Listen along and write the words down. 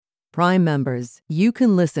Prime members, you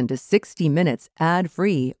can listen to 60 Minutes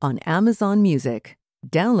ad-free on Amazon Music.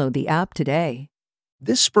 Download the app today.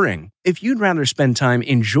 This spring, if you'd rather spend time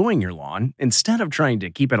enjoying your lawn instead of trying to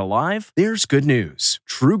keep it alive, there's good news.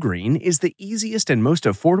 TruGreen is the easiest and most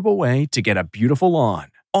affordable way to get a beautiful lawn.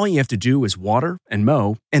 All you have to do is water and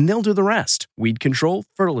mow, and they'll do the rest. Weed control,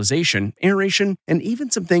 fertilization, aeration, and even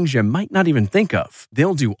some things you might not even think of.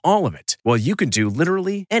 They'll do all of it, while you can do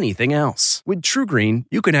literally anything else. With TruGreen,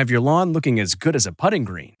 you can have your lawn looking as good as a putting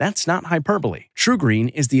green. That's not hyperbole.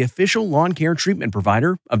 TruGreen is the official lawn care treatment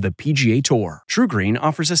provider of the PGA Tour. TruGreen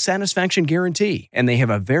offers a satisfaction guarantee, and they have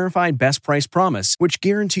a verified best price promise, which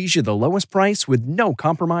guarantees you the lowest price with no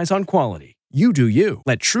compromise on quality. You do you.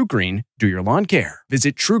 Let TruGreen do your lawn care.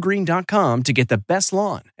 Visit TruGreen.com to get the best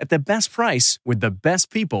lawn at the best price with the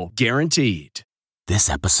best people guaranteed. This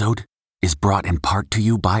episode is brought in part to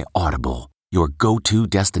you by Audible, your go-to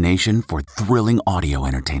destination for thrilling audio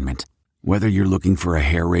entertainment. Whether you're looking for a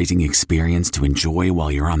hair-raising experience to enjoy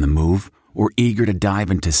while you're on the move or eager to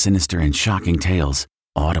dive into sinister and shocking tales,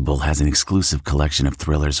 Audible has an exclusive collection of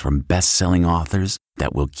thrillers from best-selling authors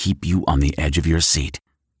that will keep you on the edge of your seat.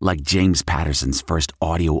 Like James Patterson's first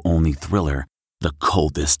audio-only thriller, The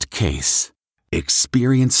Coldest Case.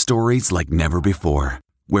 Experience stories like never before,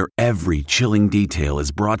 where every chilling detail is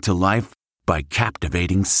brought to life by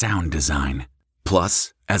captivating sound design.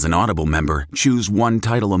 Plus, as an Audible member, choose one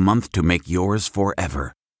title a month to make yours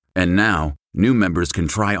forever. And now, new members can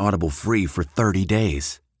try Audible free for 30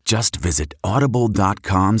 days. Just visit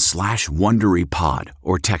audible.com/WonderyPod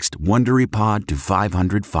or text WonderyPod to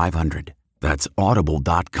 500-500. That's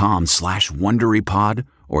audible.com/WonderyPod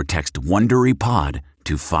or text WonderyPod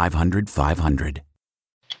to 500-500.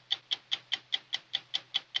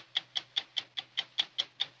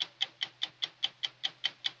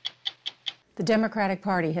 The Democratic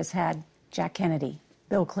Party has had Jack Kennedy,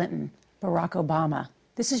 Bill Clinton, Barack Obama.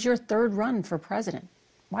 This is your third run for president.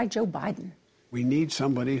 Why Joe Biden? We need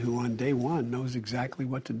somebody who on day one knows exactly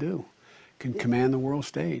what to do, can command the world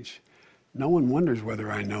stage. No one wonders whether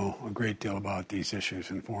I know a great deal about these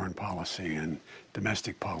issues in foreign policy and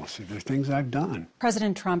domestic policy. There's things I've done.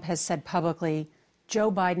 President Trump has said publicly Joe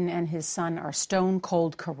Biden and his son are stone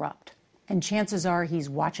cold corrupt. And chances are he's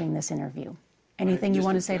watching this interview. Anything you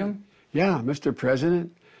want to say to him? Yeah, Mr.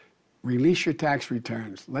 President, release your tax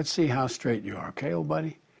returns. Let's see how straight you are, okay, old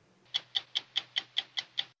buddy?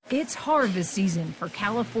 It's harvest season for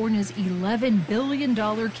California's $11 billion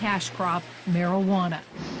cash crop, marijuana.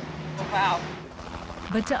 Wow.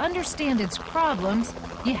 But to understand its problems,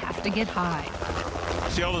 you have to get high.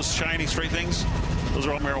 See all those shiny straight things? Those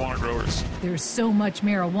are all marijuana growers. There's so much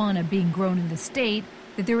marijuana being grown in the state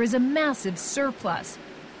that there is a massive surplus.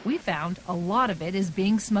 We found a lot of it is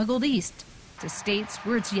being smuggled east to states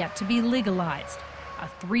where it's yet to be legalized. A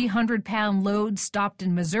 300-pound load stopped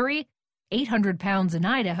in Missouri, 800 pounds in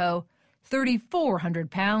Idaho, 3,400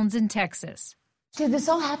 pounds in Texas. Did this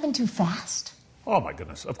all happen too fast? Oh, my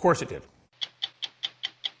goodness. Of course it did.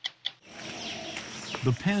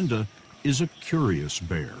 The panda is a curious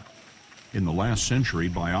bear. In the last century,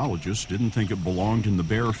 biologists didn't think it belonged in the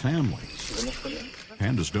bear family.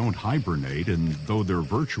 Pandas don't hibernate, and though they're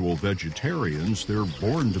virtual vegetarians, they're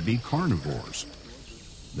born to be carnivores.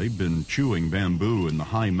 They've been chewing bamboo in the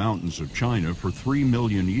high mountains of China for 3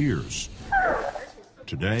 million years.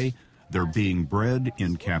 Today, they're being bred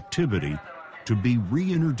in captivity to be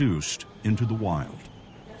reintroduced into the wild.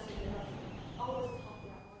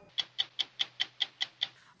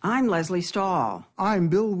 I'm Leslie Stahl. I'm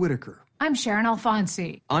Bill Whitaker. I'm Sharon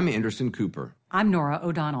Alfonsi. I'm Anderson Cooper. I'm Nora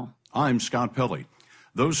O'Donnell. I'm Scott Pelley.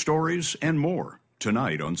 Those stories and more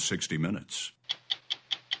tonight on 60 Minutes.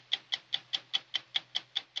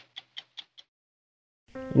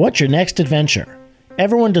 What's your next adventure?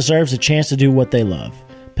 Everyone deserves a chance to do what they love.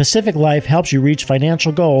 Pacific Life helps you reach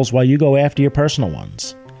financial goals while you go after your personal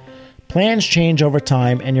ones. Plans change over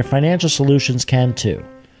time, and your financial solutions can too.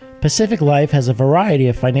 Pacific Life has a variety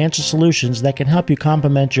of financial solutions that can help you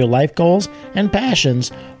complement your life goals and passions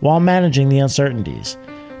while managing the uncertainties.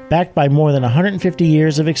 Backed by more than 150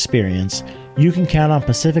 years of experience, you can count on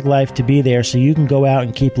Pacific Life to be there so you can go out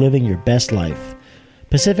and keep living your best life.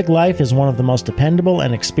 Pacific Life is one of the most dependable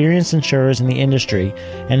and experienced insurers in the industry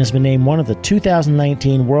and has been named one of the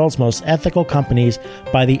 2019 World's Most Ethical Companies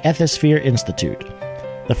by the Ethisphere Institute.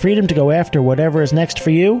 The freedom to go after whatever is next for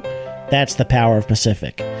you? That's the power of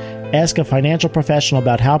Pacific. Ask a financial professional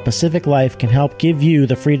about how Pacific Life can help give you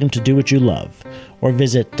the freedom to do what you love, or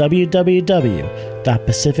visit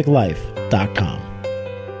www.pacificlife.com.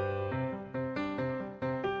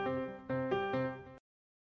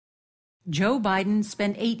 Joe Biden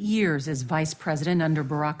spent 8 years as vice president under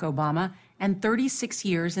Barack Obama and 36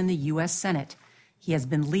 years in the U.S. Senate. He has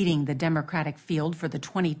been leading the Democratic field for the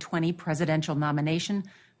 2020 presidential nomination,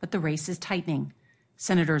 but the race is tightening.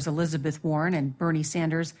 Senators Elizabeth Warren and Bernie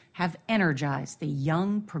Sanders have energized the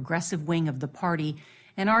young, progressive wing of the party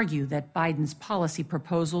and argue that Biden's policy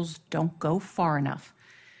proposals don't go far enough.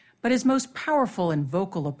 But his most powerful and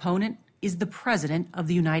vocal opponent is the President of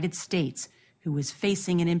the United States, who is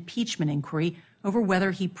facing an impeachment inquiry over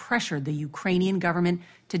whether he pressured the Ukrainian government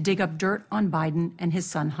to dig up dirt on Biden and his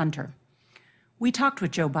son Hunter. We talked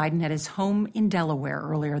with Joe Biden at his home in Delaware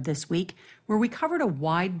earlier this week, where we covered a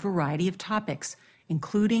wide variety of topics,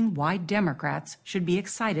 including why Democrats should be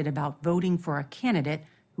excited about voting for a candidate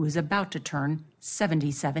who is about to turn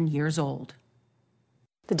 77 years old.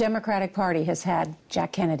 The Democratic Party has had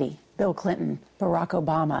Jack Kennedy, Bill Clinton, Barack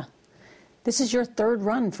Obama. This is your third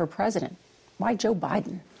run for president. Why Joe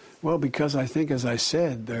Biden? Well, because I think, as I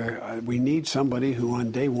said, we need somebody who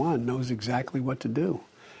on day one knows exactly what to do,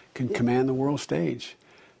 can command the world stage.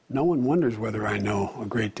 No one wonders whether I know a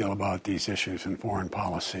great deal about these issues in foreign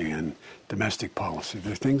policy and domestic policy.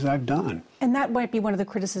 They're things I've done. And that might be one of the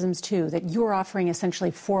criticisms, too, that you're offering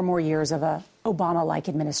essentially 4 more years of a Obama-like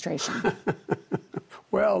administration.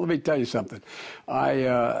 Well, let me tell you something. I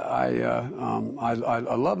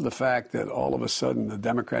love the fact that all of a sudden the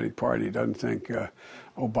Democratic Party doesn't think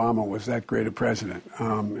Obama was that great a president.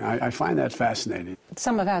 I find that fascinating.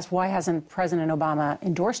 Some have asked, why hasn't President Obama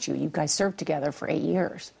endorsed you? You guys served together for 8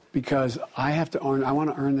 years. Because I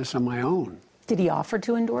want to earn this on my own. Did he offer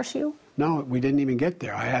to endorse you? No, we didn't even get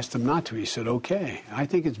there. I asked him not to. He said, okay. I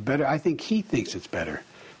think it's better. I think he thinks it's better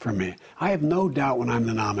for me. I have no doubt when I'm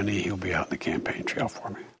the nominee, he'll be out in the campaign trail for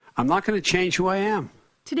me. I'm not going to change who I am.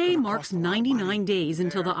 Today marks 99 days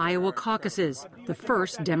until the Iowa caucuses, the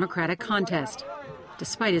first Democratic contest.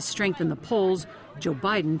 Despite his strength in the polls, Joe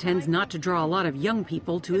Biden tends not to draw a lot of young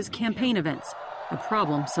people to his campaign events, a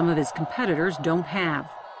problem some of his competitors don't have.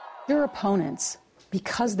 Your opponents,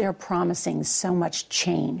 because they're promising so much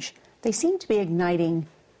change, they seem to be igniting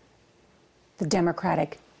the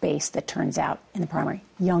Democratic base that turns out in the primary,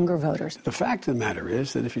 younger voters. The fact of the matter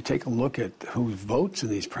is that if you take a look at who votes in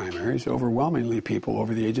these primaries, overwhelmingly people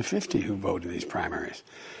over the age of 50 who vote in these primaries.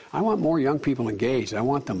 I want more young people engaged. I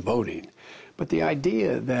want them voting. But the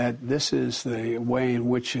idea that this is the way in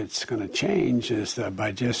which it's going to change is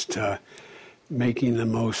by just making the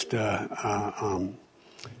most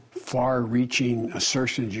far-reaching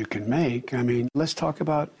assertions you can make. I mean, let's talk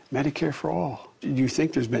about Medicare for all. Do you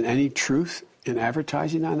think there's been any truth in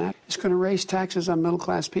advertising on that? It's going to raise taxes on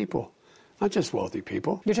middle-class people, not just wealthy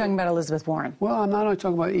people. You're talking about Elizabeth Warren. Well, I'm not only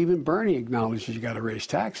talking about, even Bernie acknowledges you got to raise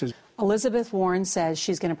taxes. Elizabeth Warren says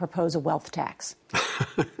she's going to propose a wealth tax.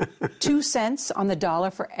 2 cents on the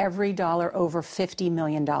dollar for every dollar over $50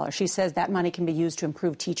 million. She says that money can be used to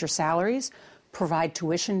improve teacher salaries, provide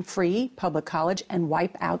tuition-free public college, and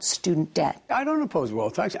wipe out student debt. I don't oppose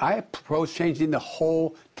wealth tax. I propose changing the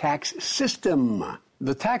whole tax system.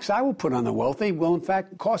 The tax I will put on the wealthy will, in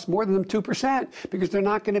fact, cost more than 2% because they're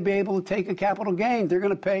not going to be able to take a capital gain. They're going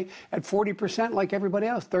to pay at 40% like everybody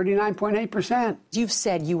else, 39.8%. You've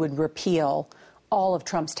said you would repeal all of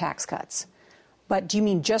Trump's tax cuts. But do you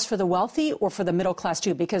mean just for the wealthy or for the middle class,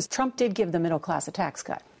 too? Because Trump did give the middle class a tax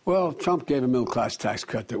cut. Well, Trump gave a middle-class tax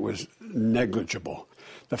cut that was negligible.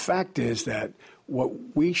 The fact is that what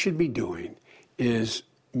we should be doing is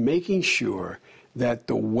making sure that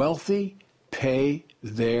the wealthy pay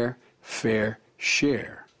their fair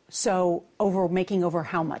share. So making over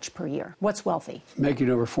how much per year? What's wealthy? Making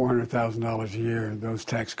over $400,000 a year, those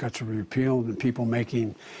tax cuts will be repealed, and people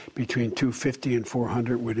making between $250,000 and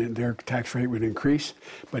 $400,000, their tax rate would increase.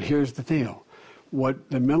 But here's the deal. What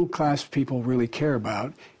the middle class people really care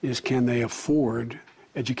about is, can they afford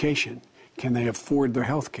education? Can they afford their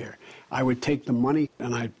health care? I would take the money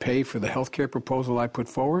and I'd pay for the health care proposal I put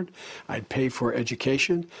forward. I'd pay for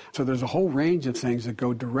education. So there's a whole range of things that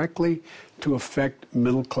go directly to affect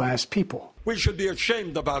middle class people. We should be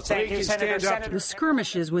ashamed about that. The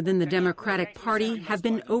skirmishes within the Democratic Party have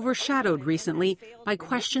been overshadowed recently by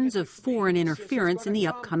questions of foreign interference in the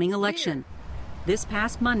upcoming election. This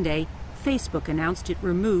past Monday, Facebook announced it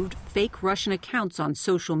removed fake Russian accounts on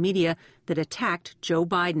social media that attacked Joe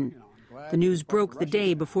Biden. The news broke the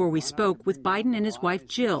day before we spoke with Biden and his wife,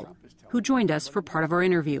 Jill, who joined us for part of our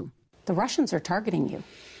interview. The Russians are targeting you.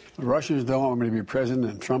 The Russians don't want me to be president,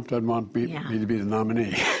 and Trump doesn't want me to be the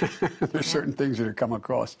nominee. There's certain things that are come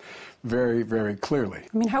across very, very clearly.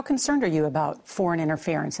 I mean, how concerned are you about foreign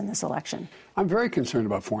interference in this election? I'm very concerned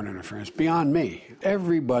about foreign interference, beyond me.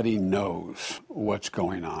 Everybody knows what's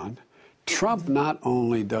going on. Trump not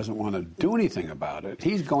only doesn't want to do anything about it,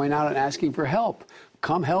 he's going out and asking for help.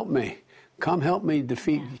 Come help me. Come help me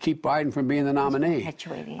keep Biden from being the nominee.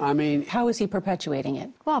 Perpetuating it. I mean, how is he perpetuating it?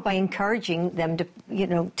 Well, by encouraging them to,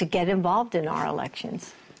 to get involved in our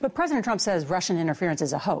elections. But President Trump says Russian interference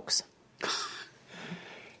is a hoax.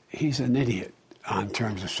 He's an idiot in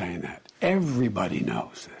terms of saying that. Everybody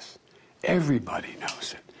knows this. Everybody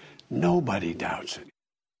knows it. Nobody doubts it.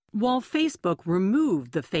 While Facebook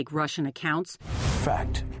removed the fake Russian accounts,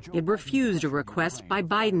 fact, it refused a request by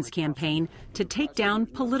Biden's campaign to take down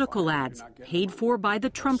political ads paid for by the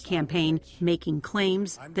Trump campaign, making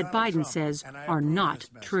claims that Biden says are not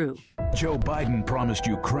true. Joe Biden promised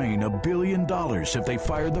Ukraine $1 billion if they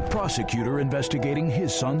fired the prosecutor investigating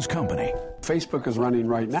his son's company. Facebook is running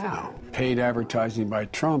right now paid advertising by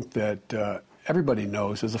Trump that everybody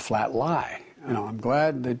knows is a flat lie. I'm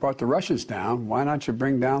glad they brought the Russians down. Why not you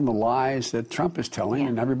bring down the lies that Trump is telling,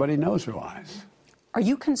 and everybody knows are lies? Are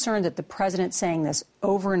you concerned that the president saying this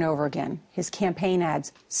over and over again, his campaign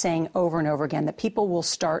ads saying over and over again, that people will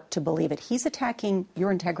start to believe it? He's attacking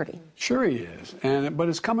your integrity. Sure he is, but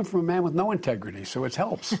it's coming from a man with no integrity, so it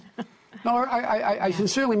helps. No, I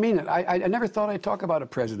sincerely mean it. I never thought I'd talk about a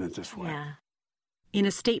president this way. Yeah. In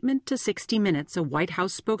a statement to 60 Minutes, a White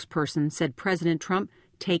House spokesperson said President Trump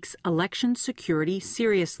takes election security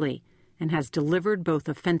seriously and has delivered both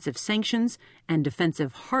offensive sanctions and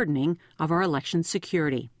defensive hardening of our election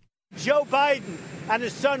security. Joe Biden and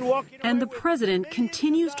his son walking away. And the president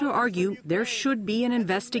continues to argue there should be an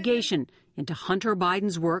investigation into Hunter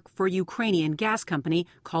Biden's work for a Ukrainian gas company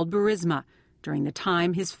called Burisma during the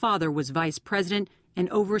time his father was vice president and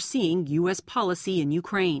overseeing U.S. policy in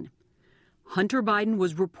Ukraine. Hunter Biden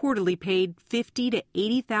was reportedly paid $50,000 to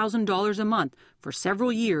 $80,000 a month for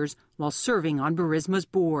several years while serving on Burisma's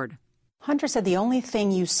board. Hunter said the only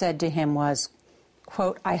thing you said to him was,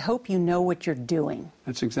 quote, "I hope you know what you're doing."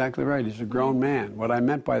 That's exactly right. He's a grown man. What I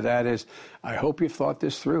meant by that is, I hope you've thought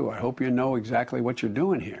this through. I hope you know exactly what you're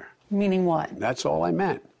doing here. Meaning what? That's all I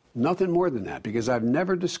meant. Nothing more than that, because I've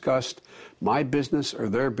never discussed my business or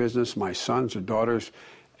their business, my sons or daughters,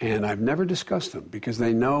 and I've never discussed them because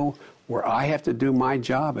they know where I have to do my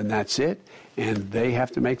job, and that's it, and they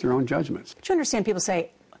have to make their own judgments. But you understand people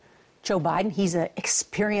say, Joe Biden, he's an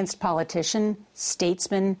experienced politician,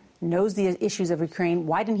 statesman, knows the issues of Ukraine.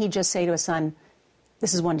 Why didn't he just say to his son,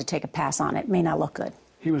 this is one to take a pass on, it may not look good?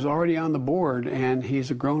 He was already on the board, and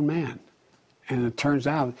he's a grown man. And it turns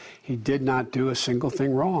out he did not do a single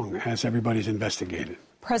thing wrong, as everybody's investigated.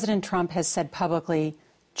 President Trump has said publicly,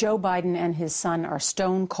 Joe Biden and his son are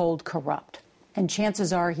stone cold corrupt. And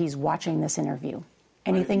chances are he's watching this interview.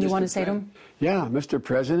 Anything you want to say to him? Yeah, Mr.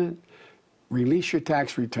 President, release your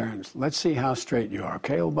tax returns. Let's see how straight you are,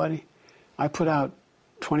 okay, old buddy? I put out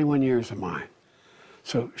 21 years of mine.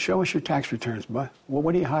 So show us your tax returns, bud. Well,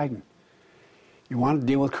 what are you hiding? You want to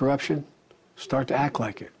deal with corruption? Start to act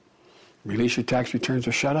like it. Release your tax returns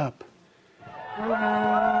or shut up.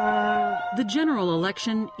 The general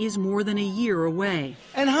election is more than a year away.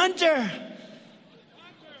 And Hunter,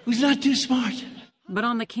 who's not too smart. But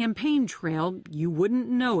on the campaign trail, you wouldn't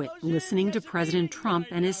know it listening to President Trump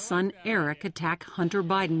and his son Eric attack Hunter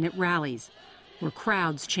Biden at rallies, where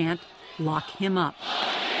crowds chant, "Lock him up."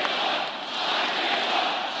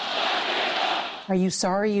 Are you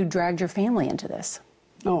sorry you dragged your family into this?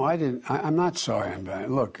 No, I didn't. I'm not sorry.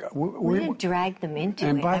 Look, we didn't drag them into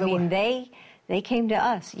and it. By the way, they came to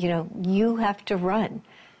us. You have to run.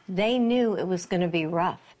 They knew it was going to be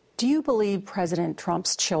rough. Do you believe President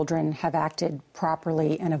Trump's children have acted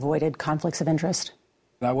properly and avoided conflicts of interest?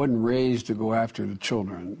 I wasn't raised to go after the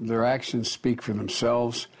children. Their actions speak for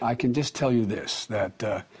themselves. I can just tell you this,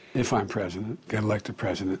 that if I'm president, get elected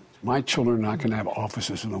president, my children are not going to have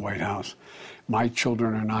offices in the White House. My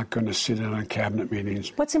children are not going to sit in on cabinet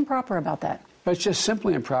meetings. What's improper about that? It's just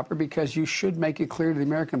simply improper because you should make it clear to the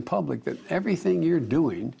American public that everything you're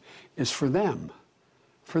doing is for them.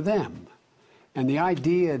 For them. And the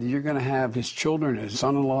idea that you're going to have his children, his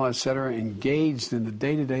son-in-law, et cetera, engaged in the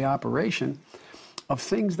day-to-day operation of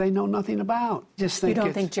things they know nothing about. Just think you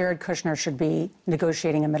don't think Jared Kushner should be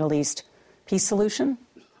negotiating a Middle East peace solution?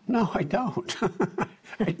 No, I don't.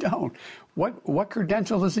 I don't. What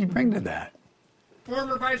credential does he bring to that?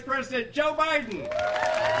 Former Vice President Joe Biden.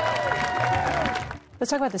 Let's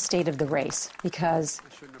talk about the state of the race, because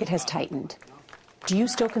it has tightened. Do you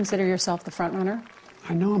still consider yourself the front runner?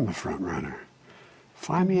 I know I'm the front runner.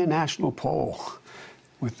 Find me a national poll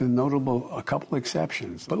with a couple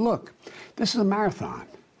exceptions. But look, this is a marathon.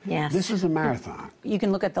 Yes. This is a marathon. You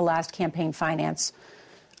can look at the last campaign finance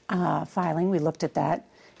filing. We looked at that.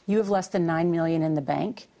 You have less than $9 million in the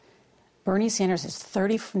bank. Bernie Sanders has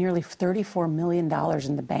nearly $34 million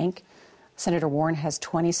in the bank. Senator Warren has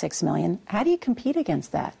 $26 million. How do you compete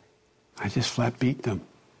against that? I just flat beat them.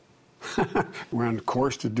 We're on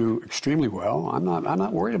course to do extremely well. I'm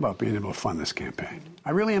not worried about being able to fund this campaign.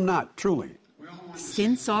 I really am not, truly.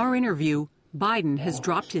 Since our interview, Biden has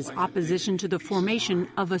dropped his opposition to the formation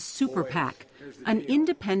of a super PAC, an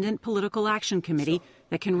independent political action committee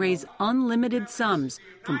that can raise unlimited sums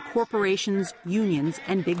from corporations, unions,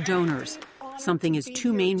 and big donors, something his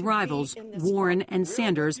two main rivals, Warren and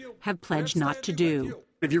Sanders, have pledged not to do.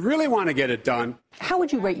 If you really want to get it done... How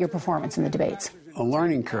would you rate your performance in the debates? A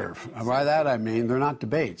learning curve. By that I mean they're not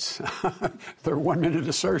debates. They're one-minute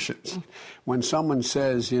assertions. When someone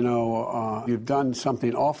says, you've done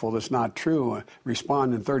something awful that's not true,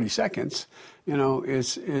 respond in 30 seconds,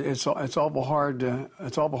 it's awful hard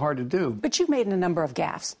to do. But you've made a number of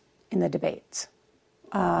gaffes in the debates.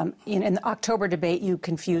 In the October debate, you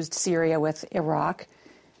confused Syria with Iraq.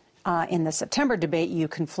 In the September debate, you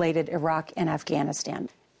conflated Iraq and Afghanistan.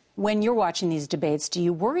 When you're watching these debates, do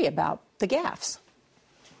you worry about the gaffes?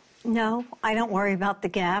 No, I don't worry about the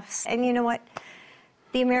gaffes. And you know what?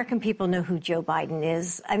 The American people know who Joe Biden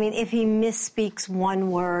is. I mean, if he misspeaks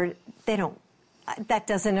one word, that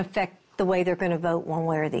doesn't affect the way they're going to vote one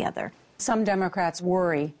way or the other. Some Democrats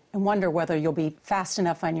worry and wonder whether you'll be fast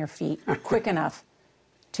enough on your feet, quick enough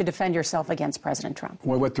to defend yourself against President Trump.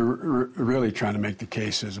 Well, what they're really trying to make the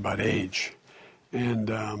case is about age. And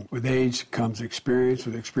with age comes experience,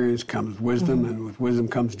 with experience comes wisdom, and with wisdom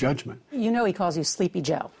comes judgment. You know he calls you Sleepy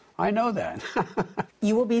Joe. I know that.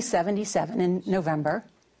 You will be 77 in November.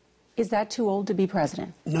 Is that too old to be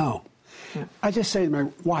president? No. I just say to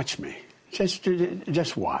me, watch me.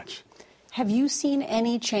 Just watch. Have you seen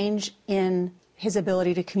any change in his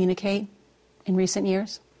ability to communicate in recent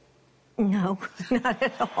years? No, not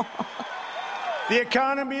at all. The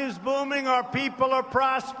economy is booming. Our people are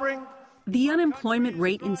prospering. The unemployment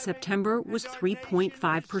rate in September was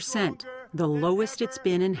 3.5%, the lowest it's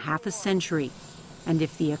been in half a century. And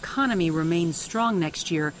if the economy remains strong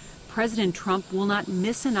next year, President Trump will not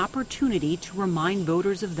miss an opportunity to remind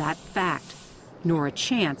voters of that fact, nor a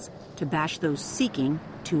chance to bash those seeking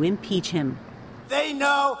to impeach him. They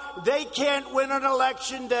know they can't win on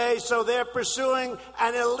Election Day, so they're pursuing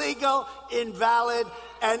an illegal, invalid,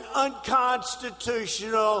 and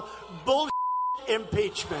unconstitutional bullshit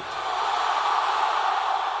impeachment.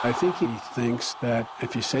 I think he thinks that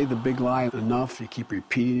if you say the big lie enough, you keep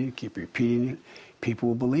repeating it, people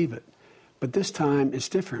will believe it. But this time, it's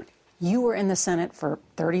different. You were in the Senate for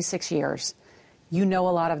 36 years. You know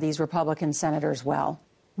a lot of these Republican senators well.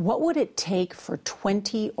 What would it take for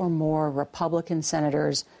 20 or more Republican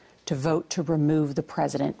senators to vote to remove the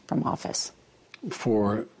president from office?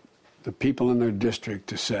 For the people in their district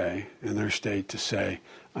to say, in their state to say,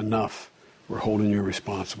 enough, we're holding you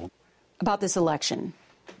responsible. About this election,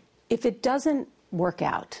 if it doesn't work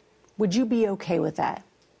out, would you be okay with that?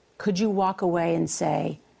 Could you walk away and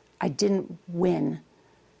say, I didn't win,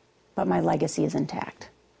 but my legacy is intact?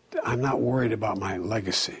 I'm not worried about my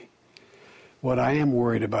legacy. What I am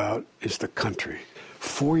worried about is the country.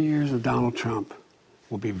 4 years of Donald Trump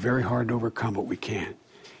will be very hard to overcome, but we can.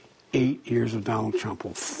 8 years of Donald Trump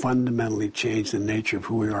will fundamentally change the nature of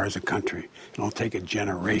who we are as a country. It'll take a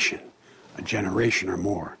generation or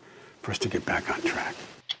more, for us to get back on track.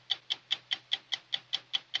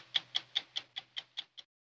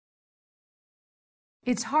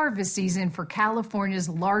 It's harvest season for California's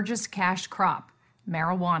largest cash crop,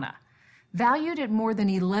 marijuana. Valued at more than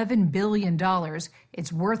 $11 billion,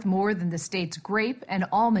 it's worth more than the state's grape and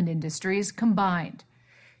almond industries combined.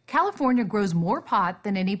 California grows more pot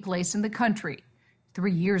than any place in the country.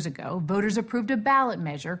 3 years ago, voters approved a ballot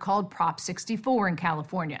measure called Prop 64 in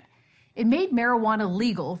California. It made marijuana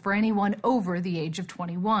legal for anyone over the age of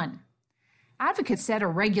 21. Advocates said a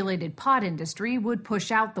regulated pot industry would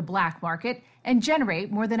push out the black market and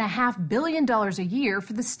generate more than $500 million a year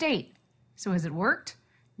for the state. So has it worked?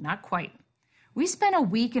 Not quite. We spent a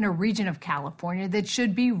week in a region of California that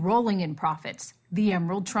should be rolling in profits, the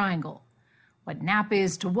Emerald Triangle. What Napa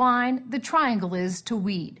is to wine, the Triangle is to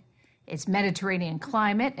weed. Its Mediterranean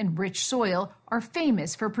climate and rich soil are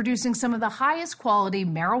famous for producing some of the highest quality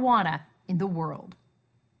marijuana in the world.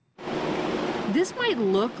 This might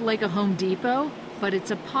look like a Home Depot, but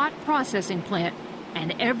it's a pot processing plant,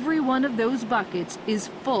 and every one of those buckets is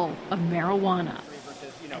full of marijuana.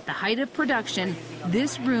 At the height of production,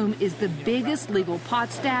 this room is the biggest legal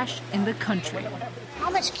pot stash in the country. How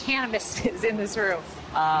much cannabis is in this room?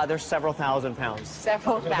 There's several thousand pounds.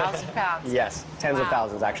 Several thousand pounds? Yes, tens of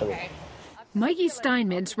thousands, actually. Okay. Mikey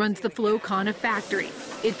Steinmetz runs the Flo Kana factory.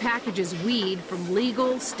 It packages weed from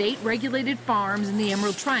legal, state-regulated farms in the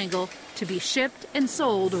Emerald Triangle to be shipped and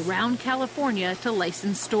sold around California to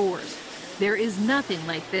licensed stores. There is nothing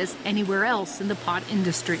like this anywhere else in the pot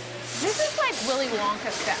industry. This is like Willy Wonka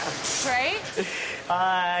stuff, right?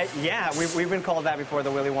 Yeah, we've been called that before, the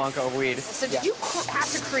Willy Wonka of weed. So did you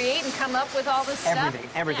have to create and come up with all this stuff?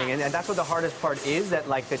 Everything. Yeah. And that's what the hardest part is, that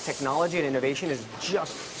like the technology and innovation is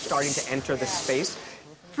just starting to enter the space.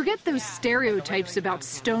 Forget those stereotypes about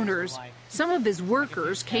stoners. Some of his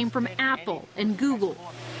workers came from Apple and Google.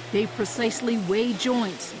 They precisely weigh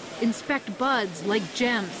joints, inspect buds like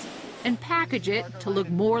gems, and package it to look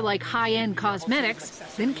more like high-end cosmetics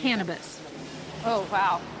than cannabis. Oh,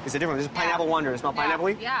 wow. It's a different. This is Pineapple Wonder. It smells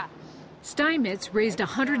pineapple-y? Yeah. Steinmetz raised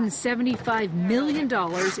 $175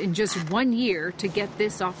 million in just 1 year to get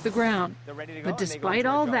this off the ground. But despite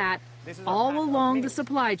all that, all along the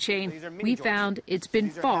supply chain, we found it's been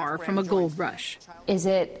far from a gold rush. Is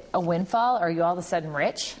it a windfall? Are you all of a sudden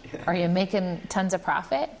rich? Are you making tons of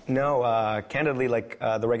profit? No, candidly,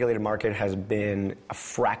 the regulated market has been a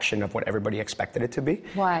fraction of what everybody expected it to be.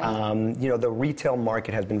 Why? The retail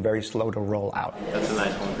market has been very slow to roll out. That's a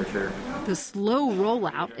nice one for sure. The slow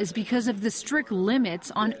rollout is because of the strict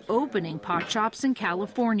limits on opening pot shops in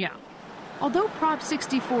California. Although Prop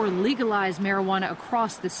 64 legalized marijuana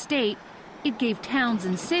across the state, it gave towns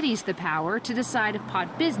and cities the power to decide if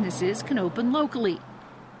pot businesses can open locally.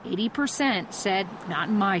 80% said, not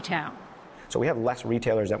in my town. So we have less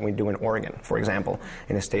retailers than we do in Oregon, for example,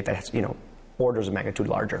 in a state that's, orders of magnitude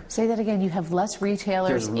larger. Say that again, you have less retailers?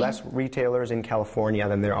 There's less retailers in California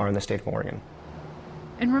than there are in the state of Oregon.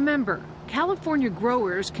 And remember, California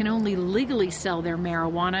growers can only legally sell their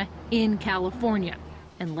marijuana in California.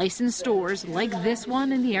 And licensed stores like this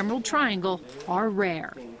one in the Emerald Triangle are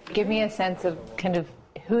rare. Give me a sense of kind of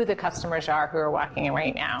who the customers are who are walking in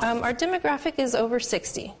right now. Our demographic is over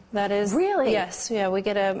 60. That is... Really? Yes. Yeah, we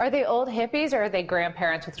get a... Are they old hippies or are they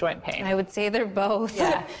grandparents with joint pain? I would say they're both.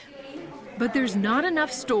 Yeah. But there's not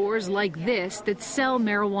enough stores like this that sell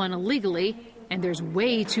marijuana legally, and there's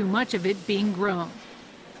way too much of it being grown.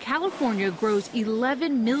 California grows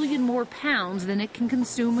 11 million more pounds than it can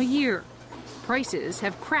consume a year. Prices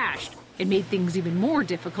have crashed and made things even more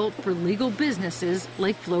difficult for legal businesses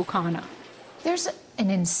like Flo Kana. There's an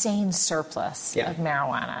insane surplus of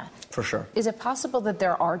marijuana. For sure. Is it possible that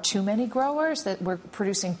there are too many growers, that we're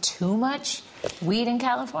producing too much weed in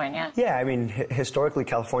California? Yeah, I mean, historically,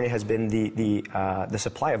 California has been the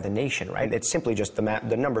supply of the nation, right? It's simply just the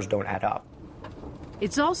numbers don't add up.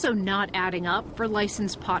 It's also not adding up for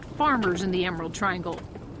licensed pot farmers in the Emerald Triangle.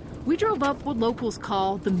 We drove up what locals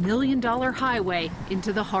call the $1 Million Highway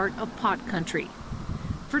into the heart of pot country.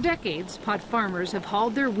 For decades, pot farmers have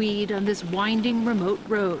hauled their weed on this winding, remote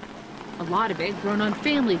road. A lot of it grown on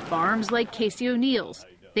family farms like Casey O'Neill's.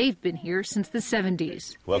 They've been here since the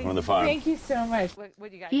 70s. Welcome to the farm. Thank you so much.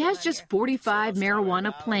 He has just 45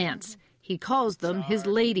 marijuana plants. He calls them his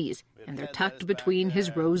ladies, and they're tucked between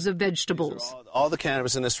his rows of vegetables. All the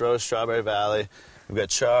cannabis in this row is Strawberry Valley. We've got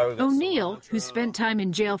char. O'Neill, who spent time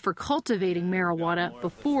in jail for cultivating marijuana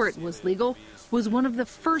before it was legal, was one of the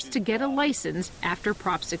first to get a license after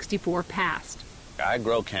Prop 64 passed. I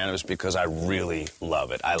grow cannabis because I really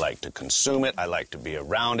love it. I like to consume it. I like to be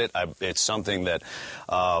around it. It's something that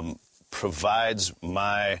provides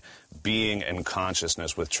my being and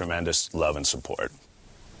consciousness with tremendous love and support.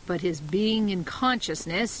 But his being and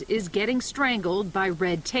consciousness is getting strangled by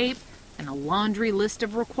red tape and a laundry list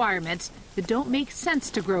of requirements that don't make sense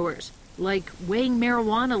to growers, like weighing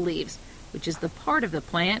marijuana leaves, which is the part of the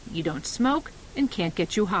plant you don't smoke and can't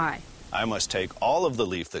get you high. I must take all of the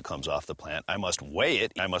leaf that comes off the plant, I must weigh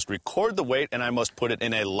it, I must record the weight, and I must put it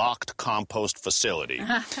in a locked compost facility.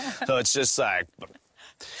 So it's just like,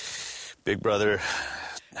 Big Brother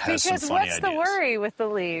has some funny ideas. Because what's the worry with the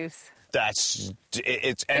leaves? If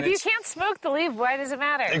you can't smoke the leaf, why does it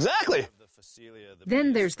matter? Exactly.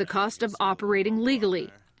 Then there's the cost of operating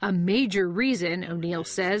legally. A major reason, O'Neill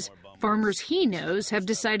says, farmers he knows have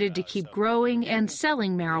decided to keep growing and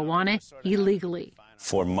selling marijuana illegally.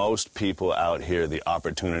 For most people out here, the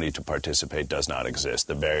opportunity to participate does not exist.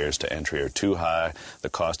 The barriers to entry are too high, the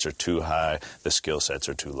costs are too high, the skill sets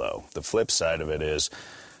are too low. The flip side of it is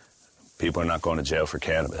people are not going to jail for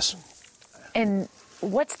cannabis. And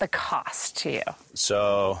what's the cost to you?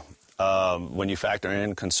 So when you factor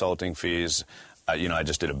in consulting fees, I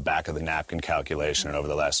just did a back-of-the-napkin calculation, and over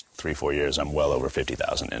the last 3-4 years, I'm well over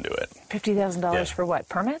 $50,000 into it. $50,000 for what?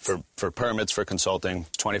 Permits? For permits, for consulting,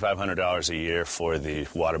 $2,500 a year for the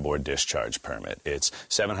water board discharge permit. It's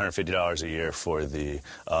 $750 a year for the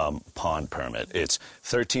pond permit. It's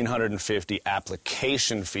 $1,350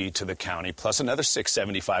 application fee to the county, plus another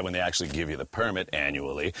 $675 when they actually give you the permit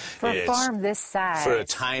annually. For a farm this size.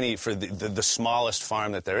 For the smallest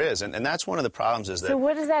farm that there is. And that's one of the problems is that... So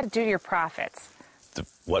what does that do to your profits?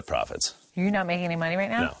 What profits? You're not making any money right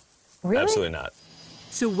now? No. Really? Absolutely not.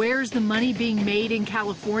 So where's the money being made in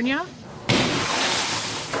California?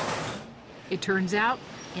 It turns out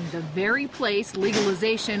in the very place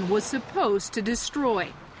legalization was supposed to destroy,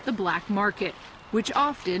 the black market, which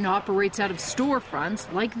often operates out of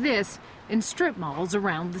storefronts like this in strip malls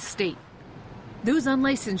around the state. Those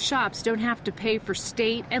unlicensed shops don't have to pay for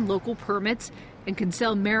state and local permits and can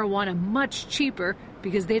sell marijuana much cheaper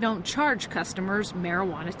because they don't charge customers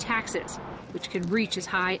marijuana taxes, which can reach as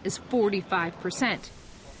high as 45%.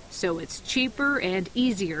 So it's cheaper and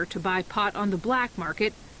easier to buy pot on the black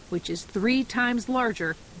market, which is 3 times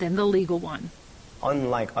larger than the legal one.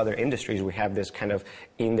 Unlike other industries, we have this kind of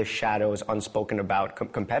in the shadows, unspoken about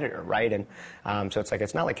competitor, right? And so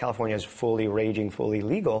it's not like California is fully raging, fully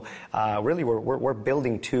legal. Really, we're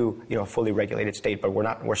building to a fully regulated state, but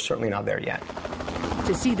we're certainly not there yet.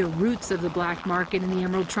 To see the roots of the black market in the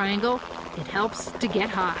Emerald Triangle, it helps to get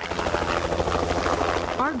high.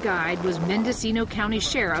 Our guide was Mendocino County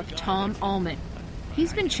Sheriff Tom Allman.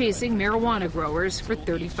 He's been chasing marijuana growers for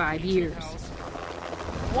 35 years.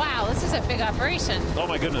 Wow, this is a big operation. Oh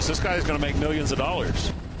my goodness, this guy's going to make millions of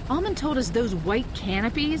dollars. Allman told us those white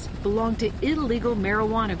canopies belong to illegal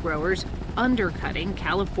marijuana growers undercutting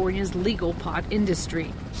California's legal pot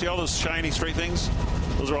industry. See all those shiny straight things?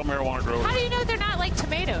 Those are all marijuana growers. How do you know they're not like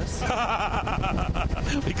tomatoes?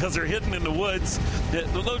 Because they're hidden in the woods.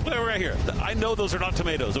 Look right here. I know those are not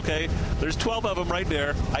tomatoes, okay? There's 12 of them right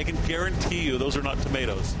there. I can guarantee you those are not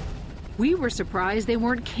tomatoes. We were surprised they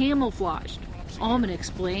weren't camouflaged. Allman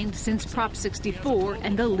explained since Prop 64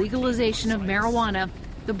 and the legalization of marijuana,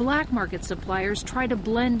 the black market suppliers try to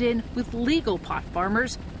blend in with legal pot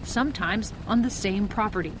farmers, sometimes on the same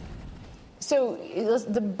property. So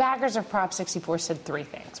the backers of Prop 64 said 3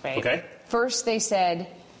 things, right? Okay. First, they said,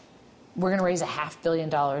 we're going to raise $500 million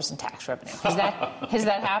in tax revenue. Has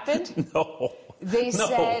that happened? No. They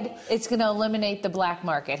said it's going to eliminate the black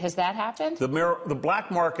market. Has that happened? The black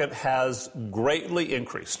market has greatly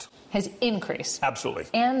increased. Has increased. Absolutely.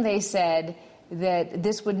 And they said that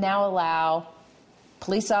this would now allow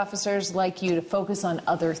police officers like you to focus on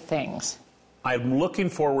other things. I'm looking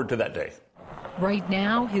forward to that day. Right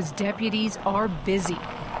now, his deputies are busy.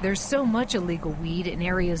 There's so much illegal weed in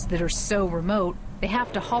areas that are so remote, they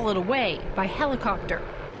have to haul it away by helicopter.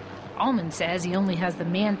 Allman says he only has the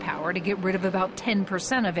manpower to get rid of about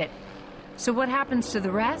 10% of it. So what happens to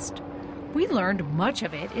the rest? We learned much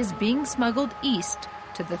of it is being smuggled east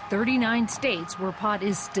to the 39 states where pot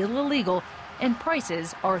is still illegal and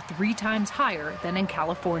prices are 3 times higher than in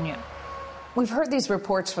California. We've heard these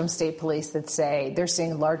reports from state police that say they're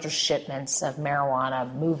seeing larger shipments of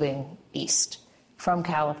marijuana moving east from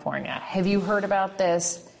California. Have you heard about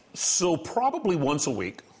this? So probably once a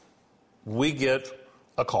week, we get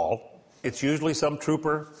a call. It's usually some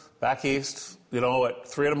trooper back east, at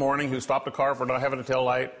 3 in the morning who stopped a car for not having a tail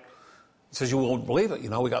light. He says, you won't believe it.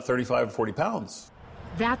 We got 35 or 40 pounds.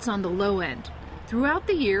 That's on the low end. Throughout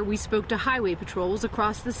the year, we spoke to highway patrols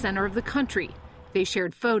across the center of the country. They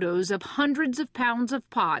shared photos of hundreds of pounds of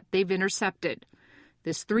pot they've intercepted.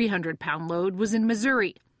 This 300-pound load was in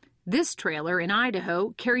Missouri. This trailer in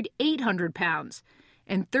Idaho carried 800 pounds,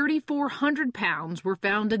 and 3,400 pounds were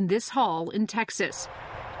found in this haul in Texas.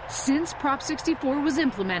 Since Prop 64 was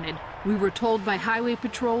implemented, we were told by highway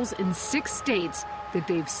patrols in 6 states that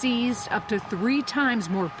they've seized up to 3 times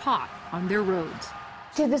more pot on their roads.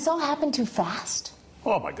 Did this all happen too fast?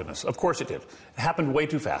 Oh, my goodness. Of course it did. It happened way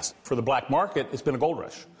too fast. For the black market, it's been a gold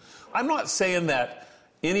rush. I'm not saying that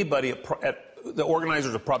anybody at the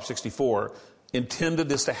organizers of Prop 64 intended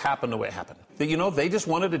this to happen the way it happened. They just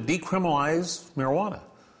wanted to decriminalize marijuana.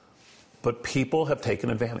 But people have taken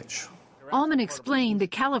advantage. Allman explained that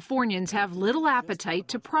Californians have little appetite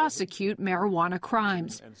to prosecute marijuana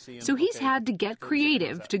crimes, so he's had to get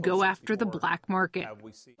creative to go after the black market.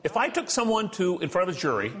 If I took someone in front of a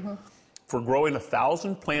jury for growing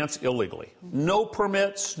 1,000 plants illegally, no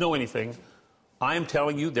permits, no anything, I am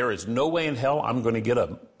telling you there is no way in hell I'm going to get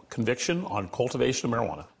a conviction on cultivation of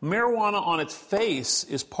marijuana. Marijuana on its face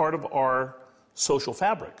is part of our social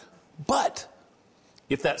fabric. But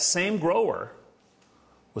if that same grower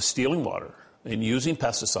was stealing water, and using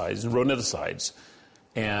pesticides and rodenticides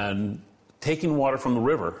and taking water from the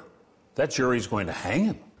river, that jury's going to hang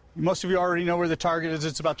him. Most of you already know where the target is.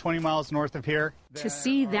 It's about 20 miles north of here. To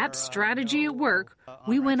see that strategy at work,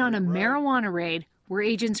 we went on a marijuana raid where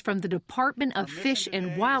agents from the Department of Fish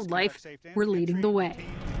and Wildlife were leading the way.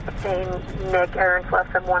 Nick, Aaron's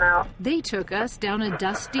left them one out. They took us down a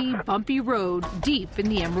dusty, bumpy road deep in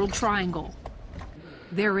the Emerald Triangle.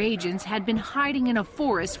 Their agents had been hiding in a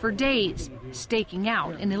forest for days, staking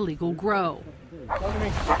out an illegal grow.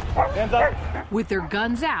 With their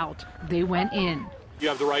guns out, they went in. You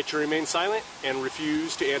have the right to remain silent and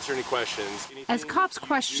refuse to answer any questions. As cops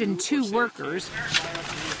questioned 2 workers,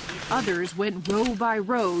 others went row by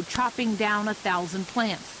row, chopping down 1,000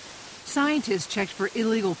 plants. Scientists checked for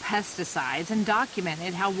illegal pesticides and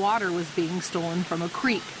documented how water was being stolen from a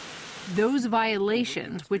creek. Those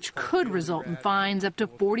violations, which could result in fines up to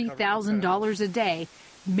 $40,000 a day,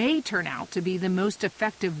 may turn out to be the most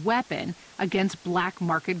effective weapon against black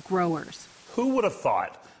market growers. Who would have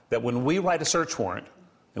thought that when we write a search warrant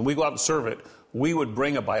and we go out and serve it, we would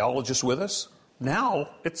bring a biologist with us? Now,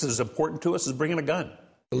 it's as important to us as bringing a gun.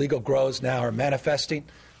 Illegal grows now are manifesting.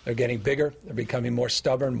 They're getting bigger. They're becoming more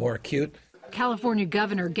stubborn, more acute. California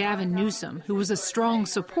Governor Gavin Newsom, who was a strong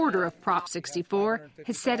supporter of Prop 64,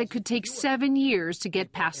 has said it could take 7 years to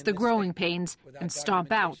get past the growing pains and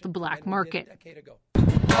stomp out the black market.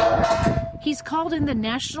 He's called in the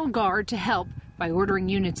National Guard to help by ordering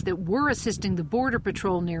units that were assisting the Border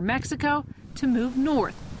Patrol near Mexico to move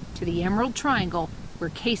north to the Emerald Triangle, where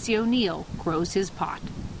Casey O'Neill grows his pot.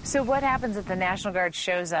 So what happens if the National Guard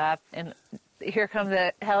shows up and here come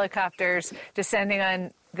the helicopters descending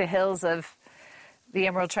on the hills of the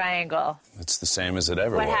Emerald Triangle? It's the same as it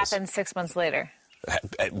ever was. What happens 6 months later?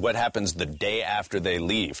 What happens the day after they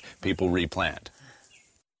leave? People replant.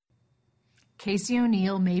 Casey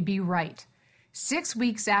O'Neill may be right. 6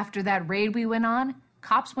 weeks after that raid we went on,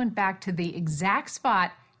 cops went back to the exact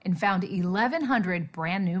spot and found 1,100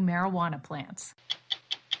 brand new marijuana plants.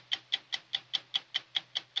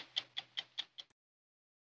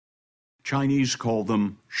 Chinese call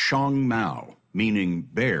them shang mao, meaning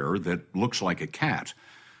bear that looks like a cat.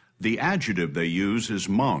 The adjective they use is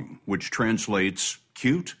meng, which translates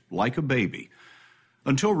cute like a baby.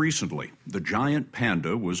 Until recently, the giant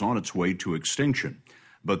panda was on its way to extinction,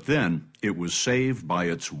 but then it was saved by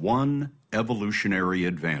its one evolutionary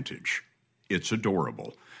advantage. It's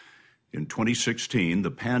adorable. In 2016,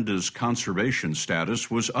 the panda's conservation status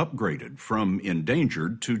was upgraded from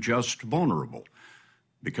endangered to just vulnerable.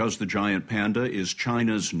 Because the giant panda is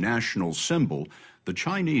China's national symbol, the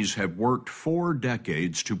Chinese have worked 4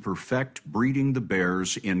 decades to perfect breeding the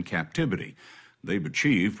bears in captivity. They've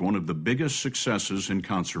achieved one of the biggest successes in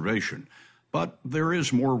conservation. But there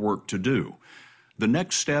is more work to do. The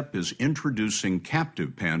next step is introducing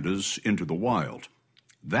captive pandas into the wild.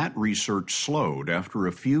 That research slowed after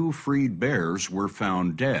a few freed bears were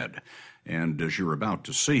found dead. And as you're about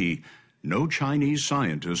to see, no Chinese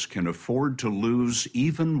scientist can afford to lose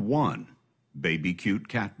even one baby cute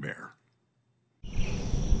cat bear.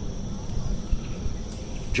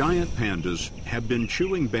 Giant pandas have been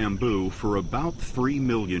chewing bamboo for about 3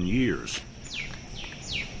 million years.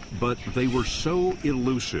 But they were so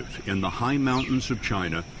elusive in the high mountains of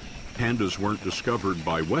China, pandas weren't discovered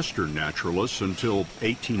by Western naturalists until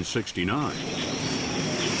 1869.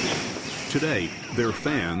 Today, their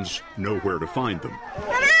fans know where to find them.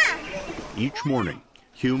 Each morning,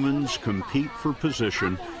 humans compete for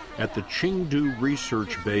position at the Chengdu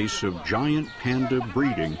Research Base of giant panda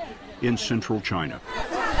breeding in central China.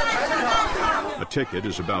 A ticket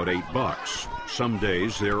is about $8. Some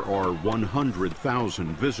days there are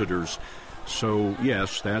 100,000 visitors, so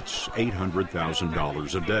yes, that's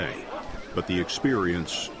 $800,000 a day. But the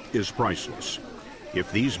experience is priceless.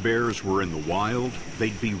 If these bears were in the wild,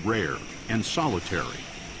 they'd be rare and solitary.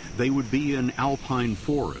 They would be in alpine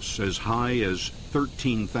forests as high as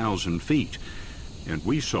 13,000 feet. And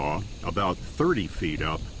we saw, about 30 feet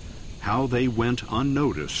up, how they went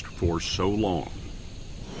unnoticed for so long.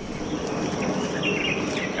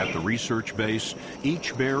 At the research base,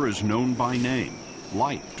 each bear is known by name,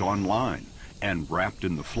 liked online, and wrapped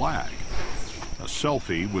in the flag. A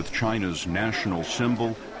selfie with China's national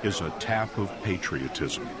symbol is a tap of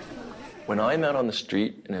patriotism. When I'm out on the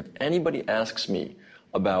street, and if anybody asks me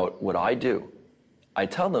about what I do, I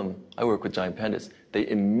tell them I work with giant pandas. They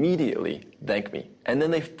immediately thank me. And then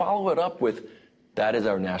they follow it up with, that is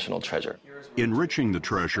our national treasure. Enriching the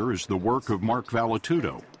treasure is the work of Mark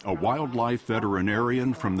Vallatudo, a wildlife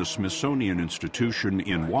veterinarian from the Smithsonian Institution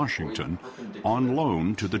in Washington, on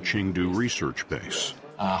loan to the Chengdu Research Base.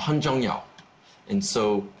 Han Zhongyao. And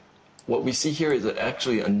so What we see here is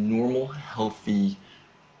actually a normal, healthy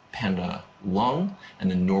panda lung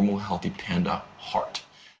and a normal, healthy panda heart.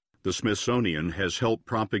 The Smithsonian has helped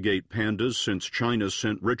propagate pandas since China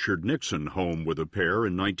sent Richard Nixon home with a pair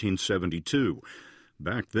in 1972.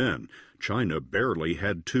 Back then, China barely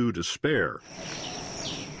had 2 to spare.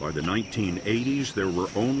 By the 1980s, there were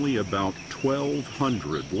only about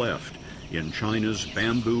 1,200 left in China's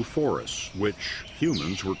bamboo forests, which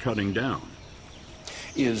humans were cutting down.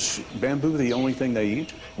 Is bamboo the only thing they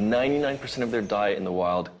eat? 99% of their diet in the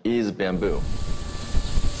wild is bamboo.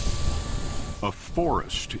 A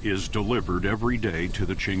forest is delivered every day to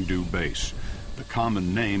the Chengdu base. The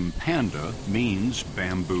common name panda means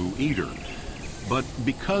bamboo eater. But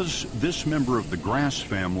because this member of the grass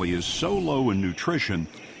family is so low in nutrition,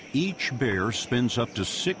 each bear spends up to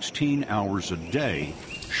 16 hours a day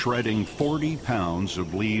shredding 40 pounds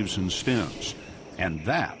of leaves and stems. And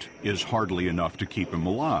that is hardly enough to keep him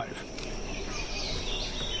alive.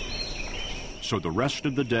 So the rest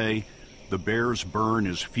of the day, the bears burn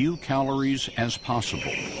as few calories as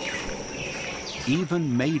possible.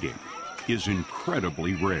 Even mating is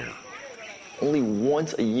incredibly rare. Only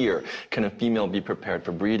once a year can a female be prepared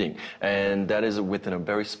for breeding, and that is within a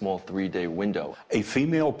very small 3-day window. A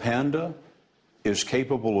female panda is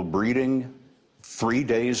capable of breeding 3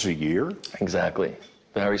 days a year? Exactly.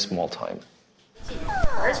 Very small time.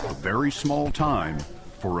 A very small time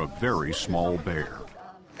for a very small bear.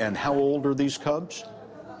 And how old are these cubs?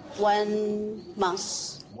 1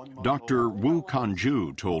 month. Dr. Wu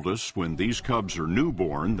Kanju told us when these cubs are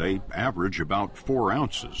newborn, they average about 4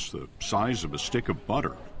 ounces, the size of a stick of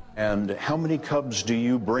butter. And how many cubs do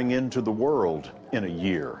you bring into the world in a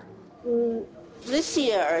year? This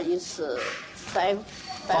year is five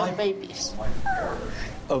babies.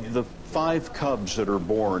 Of the 5 cubs that are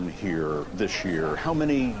born here this year, how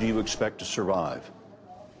many do you expect to survive?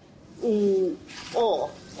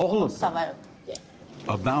 All of them? survive.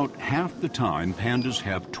 About half the time, pandas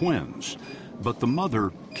have twins, but the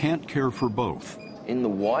mother can't care for both. In the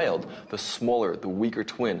wild, the smaller, the weaker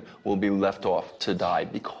twin will be left off to die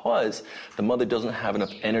because the mother doesn't have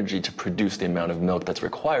enough energy to produce the amount of milk that's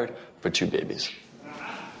required for 2 babies.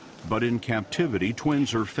 But in captivity,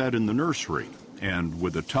 twins are fed in the nursery, and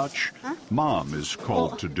with a touch, mom is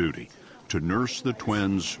called to duty to nurse the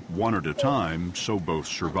twins one at a time so both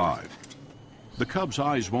survive. The cub's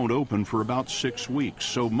eyes won't open for about 6 weeks,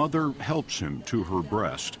 so mother helps him to her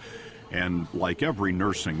breast. And like every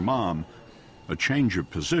nursing mom, a change of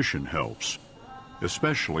position helps,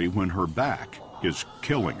 especially when her back is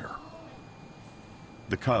killing her.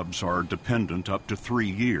 The cubs are dependent up to 3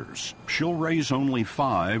 years. She'll raise only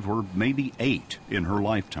 5 or maybe 8 in her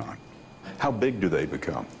lifetime. How big do they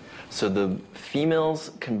become? So the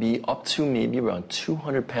females can be up to maybe around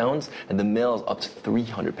 200 pounds, and the males up to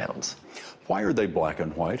 300 pounds. Why are they black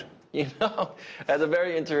and white? You know, that's a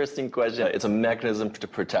very interesting question. It's a mechanism to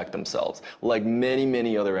protect themselves, like many,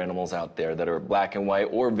 many other animals out there that are black and white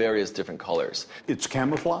or various different colors. It's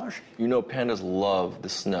camouflage? You know, pandas love the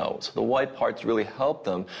snow, so the white parts really help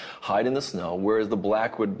them hide in the snow, whereas the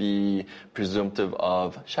black would be presumptive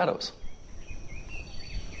of shadows.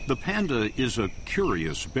 The panda is a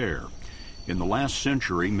curious bear. In the last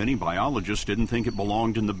century, many biologists didn't think it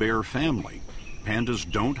belonged in the bear family.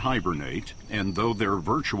 Pandas don't hibernate, and though they're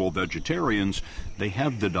virtual vegetarians, they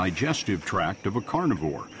have the digestive tract of a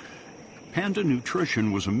carnivore. Panda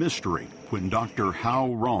nutrition was a mystery when Dr.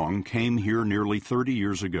 Hao Rong came here nearly 30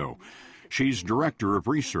 years ago. She's director of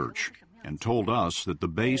research and told us that the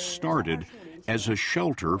base started as a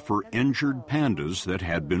shelter for injured pandas that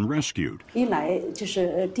had been rescued.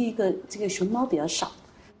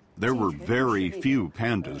 There were very few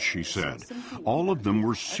pandas, she said. All of them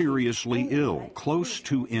were seriously ill, close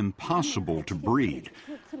to impossible to breed.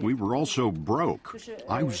 We were also broke.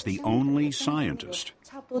 I was the only scientist.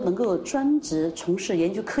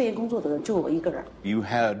 You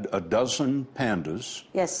had a dozen pandas.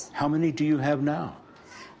 Yes. How many do you have now?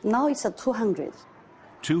 Now it's 200.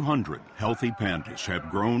 200 healthy pandas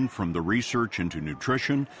have grown from the research into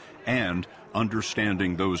nutrition and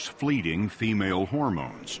understanding those fleeting female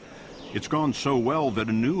hormones. It's gone so well that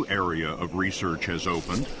a new area of research has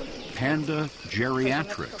opened, panda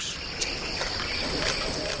geriatrics.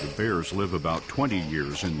 The bears live about 20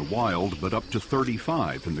 years in the wild, but up to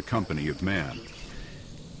 35 in the company of man.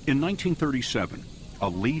 In 1937, a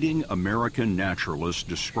leading American naturalist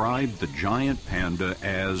described the giant panda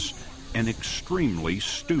as an extremely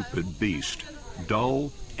stupid beast,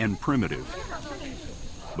 dull and primitive.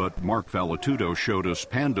 But Mark Vallatudo showed us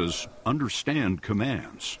pandas understand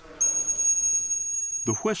commands.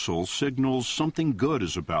 The whistle signals something good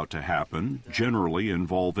is about to happen, generally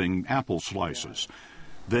involving apple slices.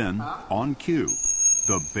 Then, on cue,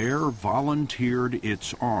 the bear volunteered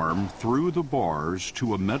its arm through the bars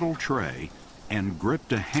to a metal tray and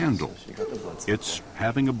gripped a handle. It's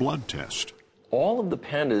having a blood test. All of the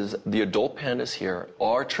pandas, the adult pandas here,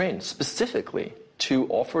 are trained specifically to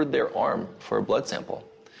offer their arm for a blood sample.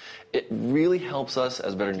 It really helps us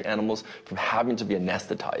as veterinary animals from having to be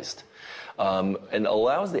anesthetized. And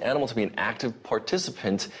allows the animal to be an active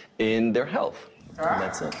participant in their health. And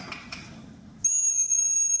that's it.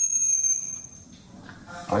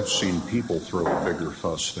 I've seen people throw a bigger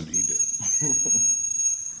fuss than he did.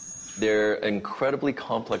 They're incredibly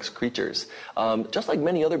complex creatures, just like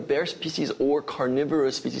many other bear species or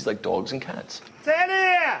carnivorous species like dogs and cats.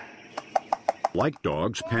 Like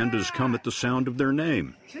dogs, pandas come at the sound of their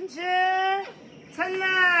name.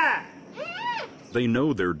 They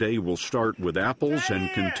know their day will start with apples and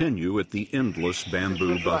continue at the endless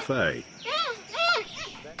bamboo buffet.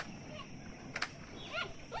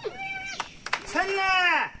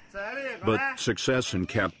 But success in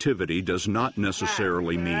captivity does not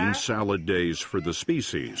necessarily mean salad days for the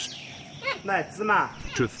species.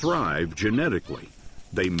 To thrive genetically,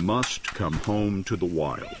 they must come home to the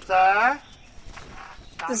wild.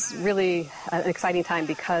 This is really an exciting time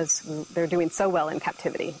because they're doing so well in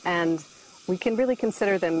captivity, and we can really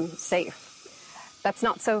consider them safe. That's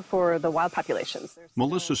not so for the wild populations.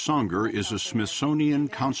 Melissa Songer is a Smithsonian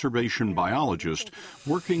conservation biologist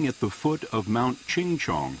working at the foot of Mount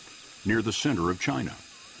Qingchong, near the center of China.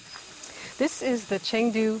 This is the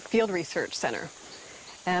Chengdu Field Research Center,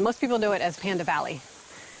 and most people know it as Panda Valley.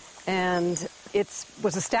 And it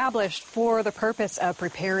was established for the purpose of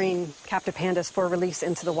preparing captive pandas for release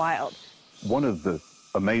into the wild. One of the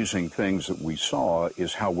amazing things that we saw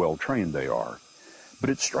is how well trained they are. But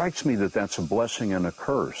it strikes me that that's a blessing and a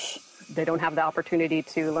curse. They don't have the opportunity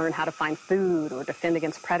to learn how to find food or defend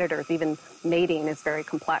against predators. Even mating is very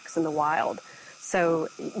complex in the wild. So,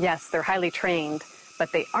 yes, they're highly trained,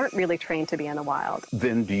 but they aren't really trained to be in the wild.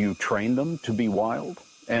 Then do you train them to be wild?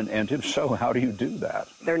 And if so, how do you do that?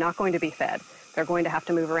 They're not going to be fed. They're going to have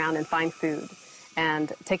to move around and find food,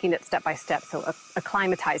 and taking it step by step. So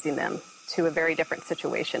acclimatizing them to a very different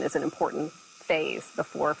situation is an important phase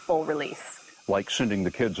before full release. Like sending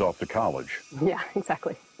the kids off to college. Yeah,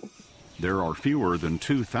 exactly. There are fewer than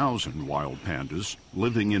 2,000 wild pandas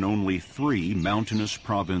living in only 3 mountainous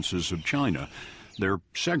provinces of China. They're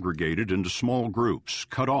segregated into small groups,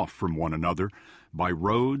 cut off from one another by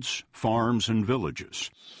roads, farms, and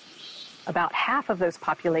villages. About half of those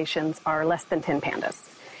populations are less than 10 pandas.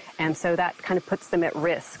 And so that kind of puts them at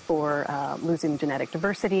risk for losing genetic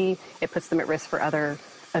diversity. It puts them at risk for other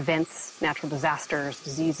events, natural disasters,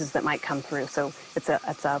 diseases that might come through. So it's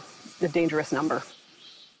a dangerous number.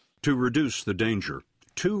 To reduce the danger,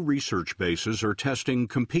 2 research bases are testing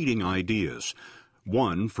competing ideas.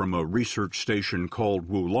 One, from a research station called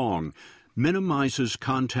Wulong, minimizes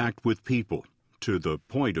contact with people to the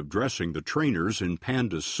point of dressing the trainers in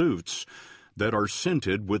panda suits that are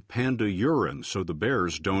scented with panda urine so the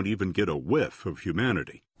bears don't even get a whiff of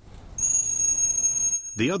humanity.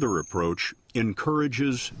 The other approach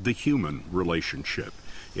encourages the human relationship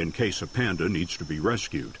in case a panda needs to be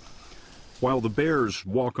rescued. While the bears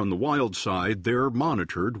walk on the wild side, they're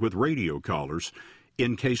monitored with radio collars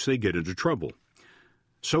in case they get into trouble.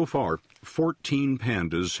 So far, 14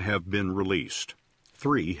 pandas have been released.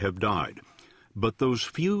 3 have died. But those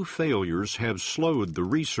few failures have slowed the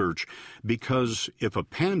research because if a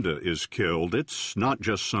panda is killed, it's not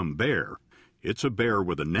just some bear. It's a bear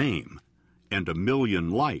with a name and 1 million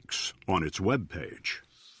likes on its webpage.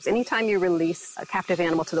 Anytime you release a captive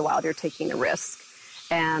animal to the wild, you're taking a risk.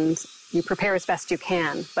 And you prepare as best you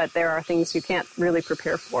can, but there are things you can't really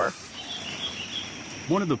prepare for.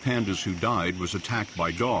 One of the pandas who died was attacked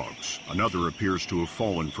by dogs. Another appears to have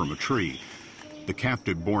fallen from a tree. The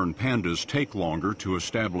captive-born pandas take longer to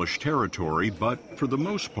establish territory, but for the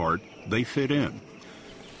most part, they fit in.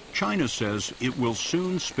 China says it will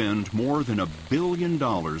soon spend more than $1 billion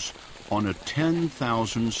on a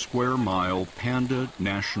 10,000 square mile panda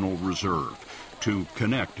national reserve to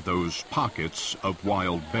connect those pockets of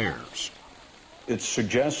wild bears. It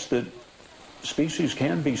suggests that species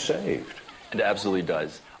can be saved. It absolutely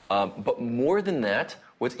does. But more than that,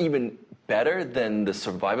 what's even better than the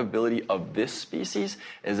survivability of this species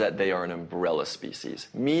is that they are an umbrella species,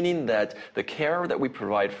 meaning that the care that we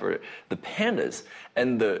provide for the pandas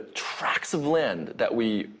and the tracts of land that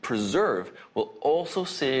we preserve will also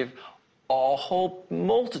save a whole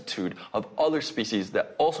multitude of other species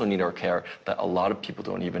that also need our care that a lot of people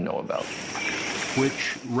don't even know about.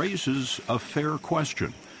 which raises a fair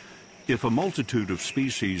question. If a multitude of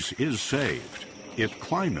species is saved, if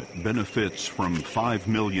climate benefits from 5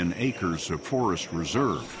 million acres of forest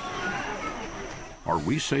reserve, are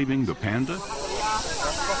we saving the panda?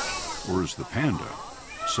 Or is the panda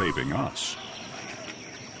saving us?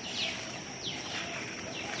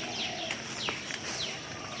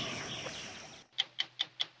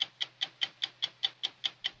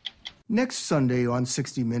 Next Sunday on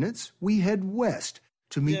 60 Minutes, we head west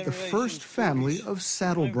to meet the first family of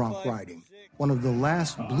saddle bronc riding, one of the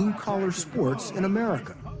last blue-collar sports in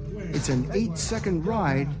America. It's an 8-second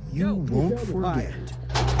ride you won't forget.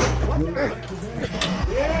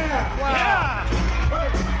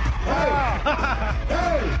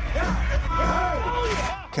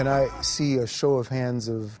 Can I see a show of hands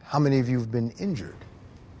of how many of you have been injured?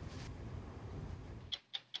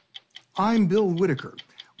 I'm Bill Whitaker.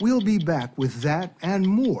 We'll be back with that and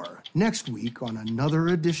more next week on another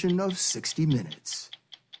edition of 60 Minutes.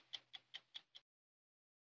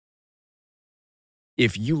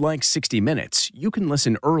 If you like 60 Minutes, you can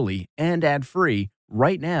listen early and ad-free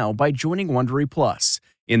right now by joining Wondery Plus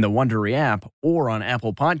in the Wondery app or on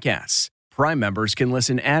Apple Podcasts. Prime members can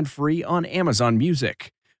listen ad-free on Amazon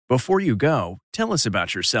Music. Before you go, tell us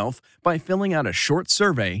about yourself by filling out a short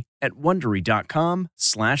survey at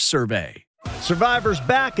Wondery.com/survey. Survivor's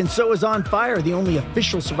back, and so is On Fire, the only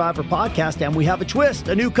official Survivor podcast, and we have a twist,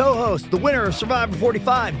 a new co-host, the winner of Survivor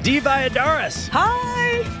 45, Dee Valladares.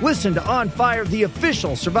 Hi! Listen to On Fire, the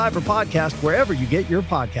official Survivor podcast, wherever you get your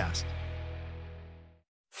podcast.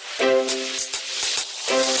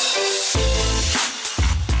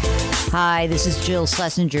 Hi, this is Jill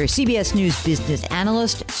Schlesinger, CBS News business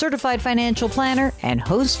analyst, certified financial planner, and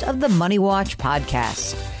host of the Money Watch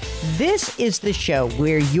podcast. This is the show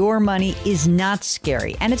where your money is not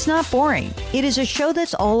scary and it's not boring. It is a show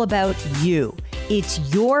that's all about you. It's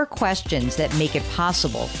your questions that make it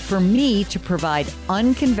possible for me to provide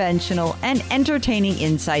unconventional and entertaining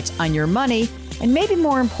insights on your money and maybe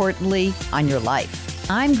more importantly, on your life.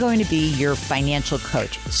 I'm going to be your financial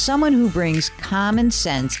coach, someone who brings common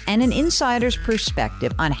sense and an insider's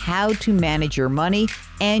perspective on how to manage your money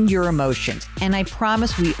and your emotions. And I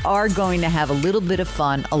promise we are going to have a little bit of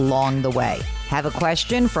fun along the way. Have a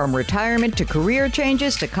question from retirement to career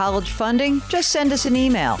changes to college funding? Just send us an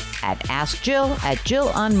email at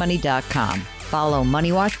askjill@jillonmoney.com. Follow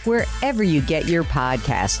Money Watch wherever you get your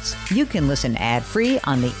podcasts. You can listen ad-free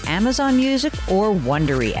on the Amazon Music or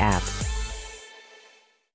Wondery app.